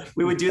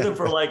 we would do them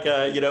for like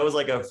it was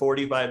like a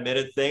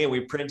 45-minute thing, and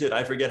we printed,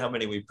 I forget how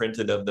many we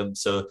printed of them,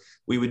 so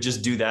we would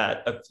just do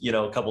that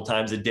a couple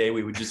times a day.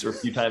 We would just, or a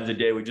few times a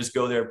day, we just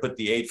go there and put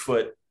the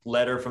 8-foot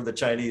letter from the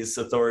Chinese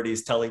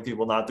authorities telling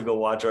people not to go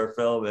watch our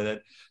film, and then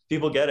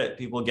people get it.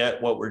 People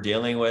get what we're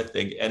dealing with,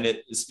 and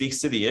it speaks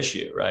to the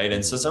issue, right?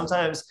 And so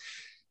sometimes,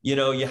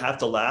 you have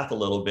to laugh a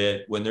little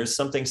bit when there's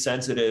something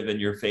sensitive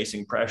and you're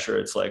facing pressure.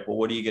 It's like, well,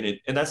 what are you going to?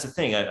 And that's the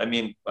thing. I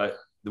mean,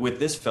 with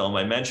this film,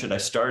 I mentioned I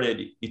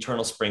started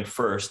Eternal Spring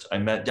first. I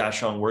met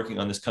Dashong working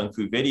on this Kung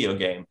Fu video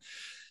game.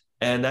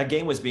 And that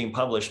game was being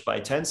published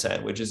by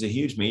Tencent, which is a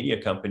huge media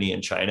company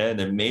in China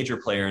and a major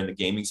player in the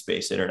gaming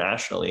space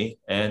internationally.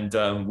 And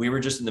we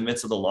were just in the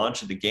midst of the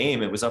launch of the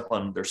game. It was up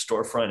on their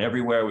storefront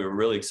everywhere. We were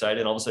really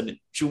excited. All of a sudden,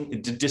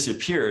 it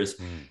disappears.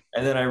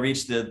 And then I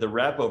reached the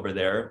rep over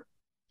there.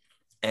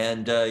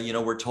 And,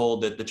 we're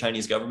told that the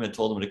Chinese government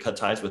told them to cut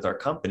ties with our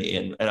company.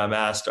 And I'm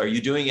asked, are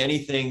you doing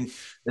anything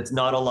that's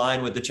not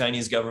aligned with the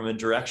Chinese government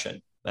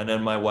direction? And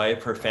then my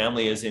wife, her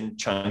family is in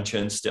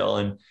Changchun still,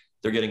 and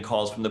they're getting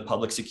calls from the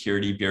Public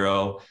Security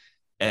Bureau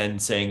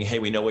and saying, hey,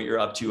 we know what you're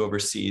up to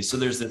overseas. So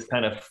there's this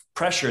kind of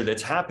pressure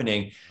that's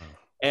happening.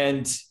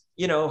 And,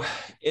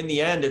 in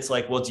the end, it's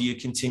like, well, do you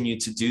continue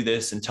to do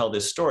this and tell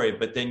this story?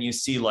 But then you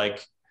see,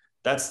 like,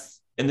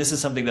 and this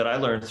is something that I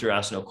learned through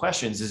Ask No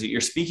Questions, is that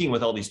you're speaking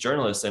with all these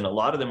journalists, and a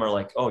lot of them are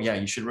like, oh yeah,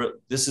 you should,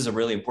 this is a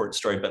really important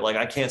story, but like,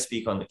 I can't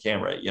speak on the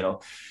camera,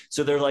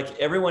 So they're like,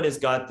 everyone has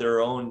got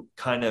their own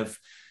kind of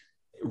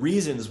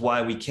reasons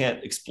why we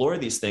can't explore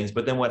these things.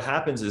 But then what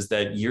happens is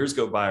that years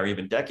go by, or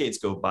even decades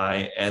go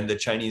by, and the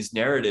Chinese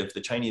narrative,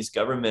 the Chinese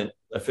government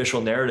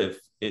official narrative,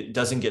 it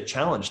doesn't get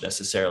challenged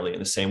necessarily in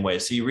the same way.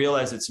 So you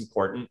realize it's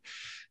important.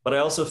 But I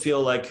also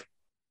feel like,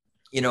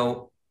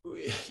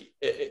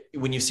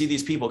 when you see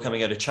these people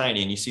coming out of China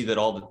and you see that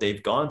all that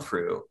they've gone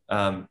through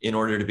in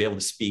order to be able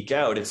to speak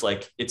out, it's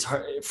like, it's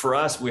hard for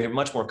us. We're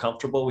much more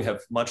comfortable. We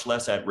have much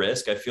less at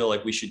risk. I feel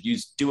like we should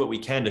do what we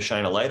can to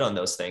shine a light on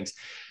those things.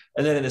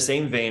 And then in the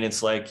same vein,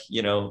 it's like,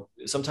 you know,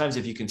 sometimes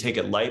if you can take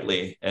it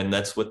lightly, and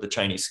that's what the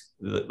Chinese,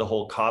 the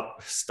whole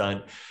cop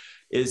stunt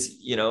is,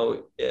 you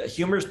know,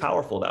 humor is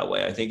powerful that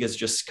way. I think it's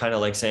just kind of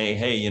like saying,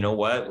 hey, you know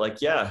what,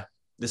 like, yeah,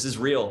 this is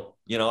real.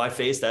 You know, I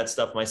face that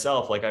stuff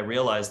myself. Like, I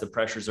realize the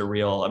pressures are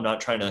real. I'm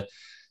not trying to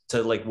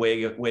like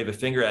wave a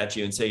finger at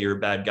you and say you're a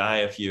bad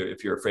guy if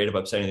you're afraid of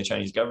upsetting the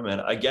Chinese government.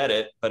 I get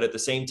it, but at the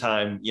same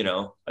time, you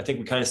know, I think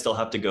we kind of still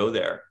have to go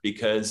there,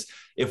 because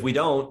if we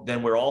don't,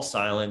 then we're all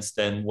silenced.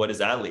 Then what does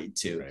that lead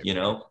to? Right. You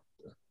know,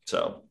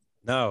 so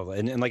no,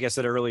 and like I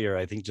said earlier,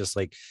 I think just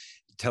like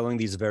telling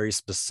these very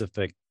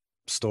specific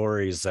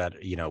stories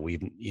that, you know,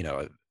 we've, you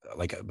know,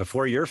 like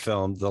before your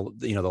film, the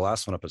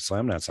last one up at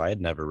Slamdance,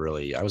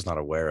 I was not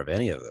aware of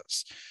any of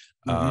this.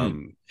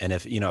 And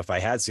if, you know, if I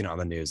had seen it on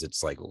the news,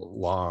 it's like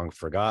long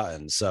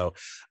forgotten. So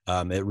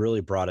it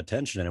really brought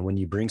attention. And when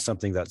you bring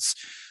something that's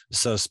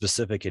so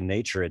specific in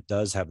nature, it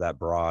does have that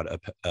broad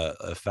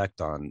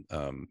effect on,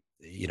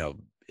 you know,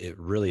 it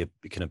really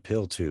can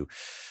appeal to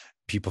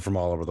people from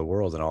all over the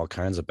world and all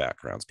kinds of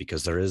backgrounds,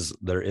 because there is,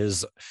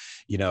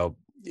 you know,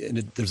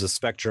 there's a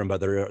spectrum, but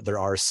there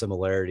are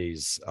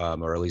similarities,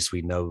 or at least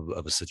we know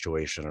of a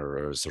situation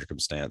or a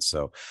circumstance.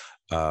 So,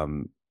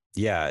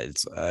 yeah,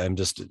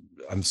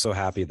 I'm so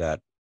happy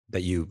that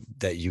you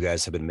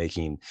guys have been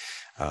making,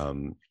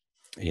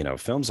 you know,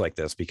 films like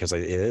this, because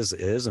it is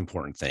an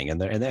important thing,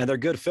 and they're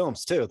good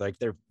films too. Like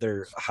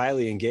they're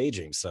highly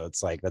engaging. So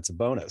it's like, that's a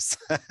bonus.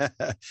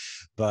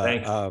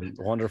 But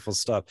wonderful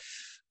stuff.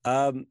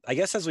 I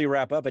guess as we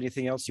wrap up,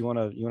 anything else you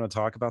want to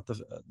talk about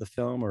the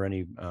film, or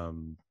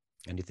anything?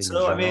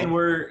 So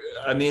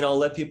I mean, I'll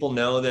let people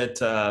know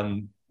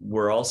that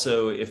we're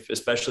also,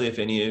 especially if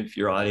any of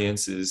your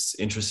audience is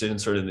interested in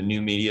sort of the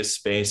new media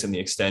space and the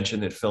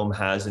extension that film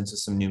has into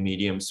some new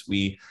mediums,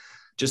 we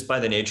just by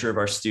the nature of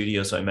our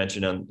studio. So I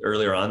mentioned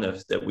earlier on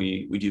that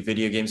we do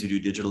video games, we do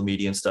digital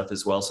media and stuff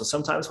as well. So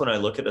sometimes when I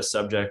look at a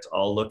subject,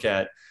 I'll look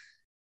at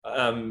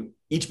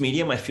each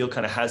medium. I feel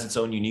kind of has its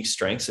own unique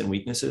strengths and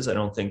weaknesses. I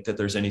don't think that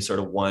there's any sort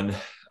of one,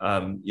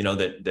 you know,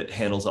 that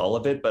handles all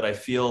of it, but I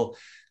feel,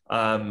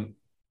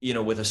 you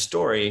know, with a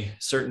story,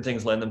 certain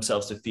things lend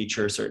themselves to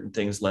feature, certain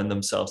things lend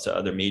themselves to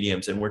other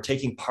mediums. And we're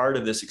taking part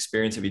of this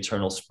experience of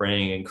Eternal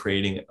Spring and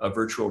creating a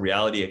virtual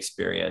reality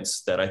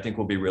experience that I think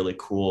will be really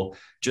cool.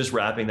 Just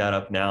wrapping that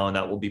up now. And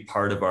that will be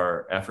part of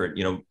our effort,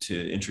 you know,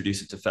 to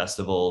introduce it to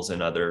festivals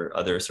and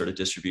other sort of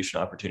distribution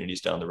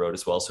opportunities down the road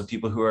as well. So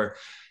people who are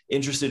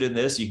interested in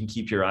this, you can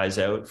keep your eyes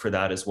out for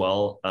that as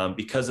well.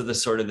 Because of the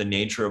sort of the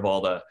nature of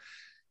all the,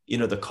 you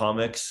know, the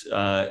comics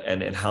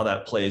and how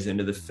that plays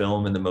into the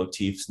film and the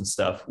motifs and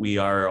stuff, we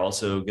are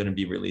also going to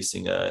be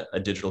releasing a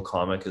digital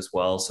comic as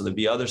well. So there'll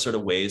be other sort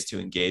of ways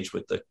to engage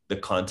with the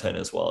content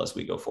as well as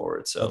we go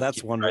forward. So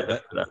that's wonderful.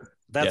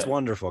 That's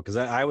wonderful. Cause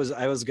I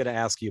was going to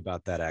ask you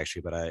about that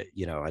actually, but I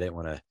didn't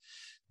want to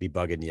be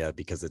bugging you,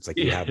 because it's like,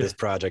 you have this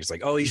project. It's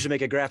like, oh, you should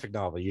make a graphic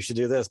novel. You should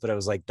do this. But I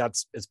was like,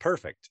 it's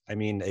perfect. I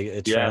mean,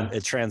 it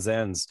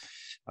transcends,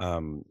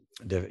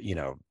 you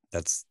know,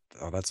 that's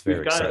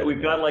very exciting.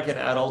 We've got like an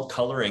adult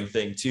coloring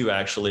thing too,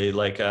 actually,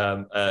 like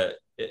an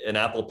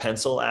Apple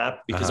Pencil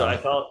app, because I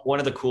thought one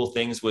of the cool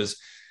things was,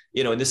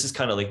 you know, and this is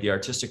kind of like the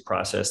artistic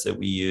process that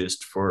we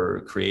used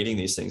for creating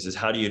these things, is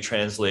how do you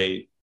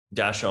translate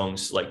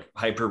Dashong's like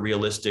hyper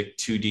realistic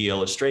 2D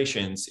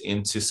illustrations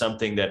into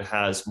something that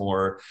has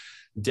more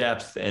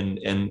depth and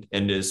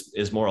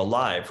is more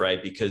alive,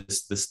 right?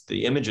 Because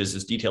the images,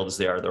 as detailed as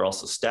they are, they're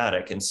also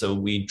static. And so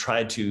we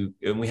tried to,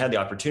 and we had the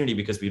opportunity,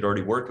 because we'd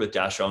already worked with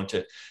Dashong,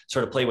 to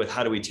sort of play with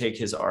how do we take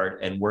his art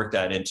and work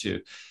that into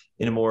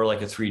in a more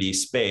like a 3D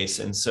space.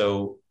 And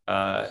so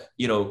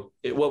you know,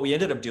 what we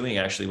ended up doing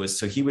actually was,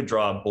 so he would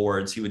draw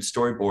boards, he would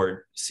storyboard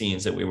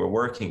scenes that we were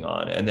working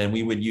on, and then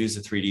we would use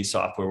the 3D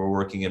software we're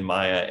working in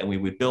Maya, and we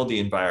would build the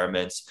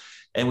environments,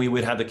 and we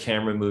would have the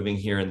camera moving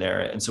here and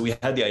there. And so we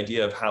had the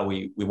idea of how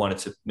we wanted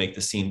to make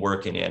the scene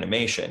work in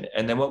animation.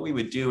 And then what we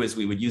would do is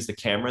we would use the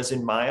cameras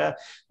in Maya,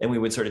 and we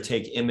would sort of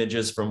take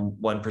images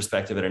from one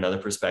perspective and another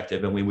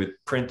perspective, and we would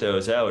print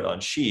those out on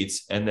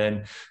sheets. And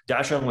then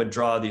Dashong would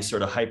draw these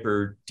sort of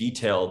hyper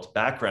detailed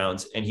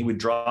backgrounds, and he would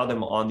draw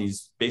them on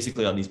these,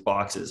 basically on these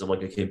boxes of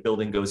like, okay,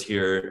 building goes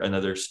here,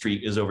 another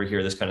street is over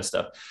here, this kind of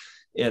stuff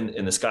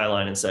in the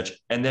skyline and such.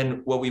 And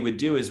then what we would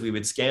do is we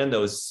would scan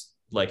those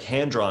like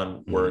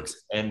hand-drawn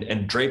works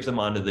and drape them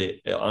onto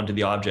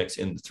the objects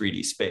in the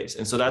 3D space.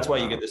 And so that's why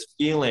you get this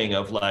feeling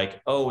of like,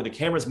 oh, the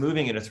camera's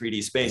moving in a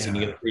 3D space, and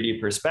you get a 3D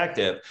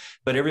perspective,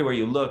 but everywhere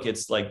you look,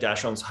 it's like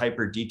Dashong's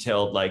hyper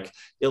detailed like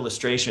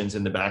illustrations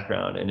in the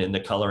background and in the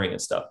coloring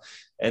and stuff.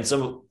 And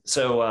so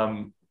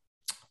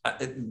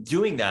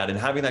doing that and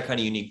having that kind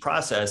of unique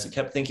process, I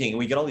kept thinking,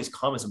 we get all these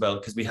comments about,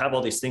 because we have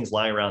all these things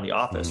lying around the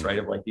office, right?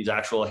 Of like these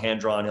actual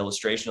hand-drawn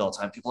illustrations all the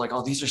time. People are like,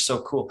 oh, these are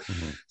so cool.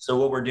 So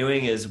what we're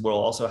doing is we'll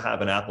also have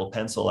an Apple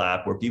Pencil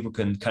app where people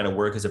can kind of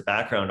work as a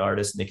background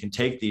artist, and they can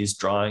take these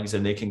drawings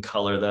and they can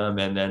color them.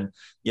 And then,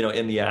 you know,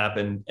 in the app,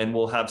 and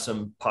we'll have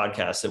some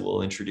podcasts that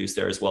we'll introduce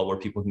there as well, where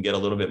people can get a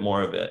little bit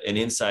more of an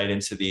insight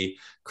into the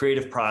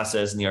creative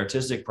process and the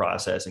artistic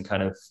process, and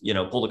kind of, you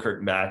know, pull the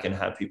curtain back and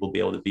have people be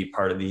able to be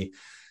part of the,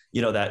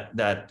 you know,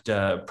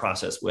 that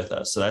process with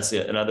us. So that's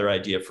another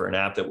idea for an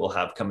app that we'll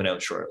have coming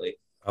out shortly.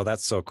 Oh,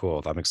 that's so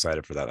cool. I'm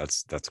excited for that.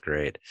 That's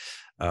great.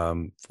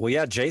 Well,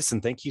 yeah,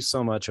 Jason, thank you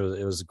so much.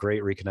 It was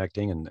great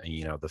reconnecting, and,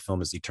 you know, the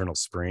film is Eternal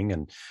Spring,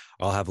 and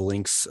I'll have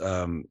links,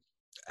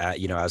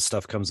 you know, as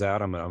stuff comes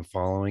out. I'm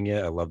following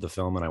it. I love the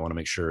film, and I want to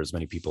make sure as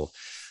many people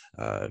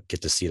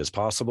get to see it as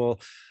possible.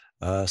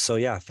 So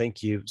yeah,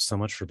 thank you so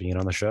much for being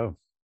on the show.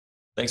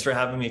 Thanks for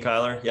having me,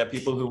 Kyler. Yeah,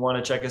 people who want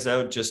to check us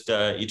out, just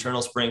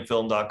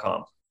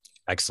eternalspringfilm.com.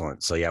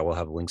 Excellent. So yeah, we'll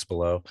have links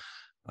below.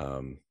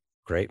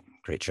 Great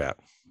chat.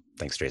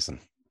 Thanks, Jason.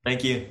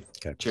 Thank you.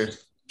 Okay.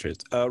 Cheers. Cheers.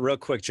 Real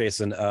quick,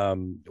 Jason,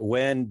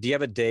 when do you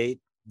have a date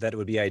that it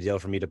would be ideal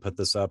for me to put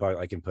this up?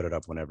 I can put it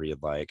up whenever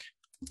you'd like.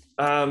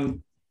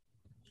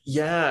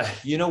 Yeah,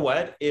 you know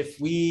what?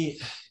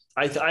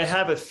 I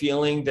have a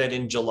feeling that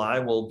in July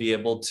we'll be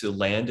able to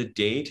land a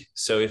date.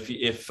 So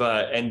if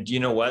and you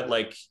know what,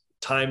 like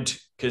timed,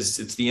 because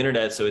it's the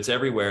internet, so it's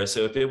everywhere.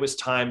 So if it was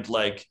timed,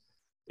 like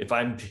if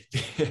I'm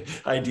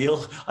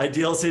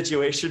ideal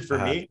situation for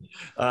me,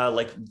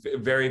 like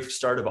very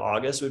start of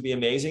August would be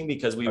amazing,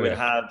 because we would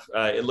have,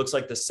 it looks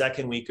like the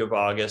second week of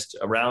August,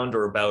 around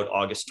or about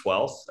August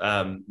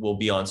 12th, will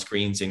be on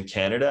screens in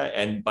Canada.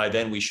 And by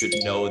then we should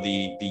know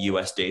the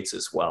US dates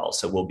as well.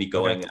 So we'll be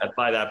going,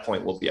 by that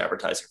point, we'll be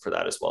advertising for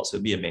that as well. So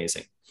it'd be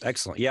amazing.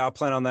 Excellent. Yeah, I'll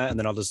plan on that. And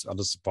then I'll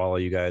just follow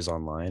you guys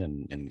online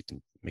and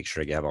make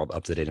sure I have all the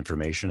up-to-date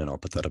information, and I'll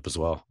put that up as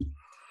well.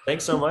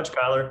 Thanks so much,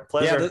 Kyler.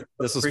 Pleasure. Yeah,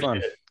 this was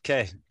fun.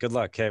 Okay. Good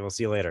luck. Okay. We'll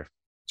see you later.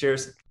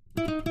 Cheers.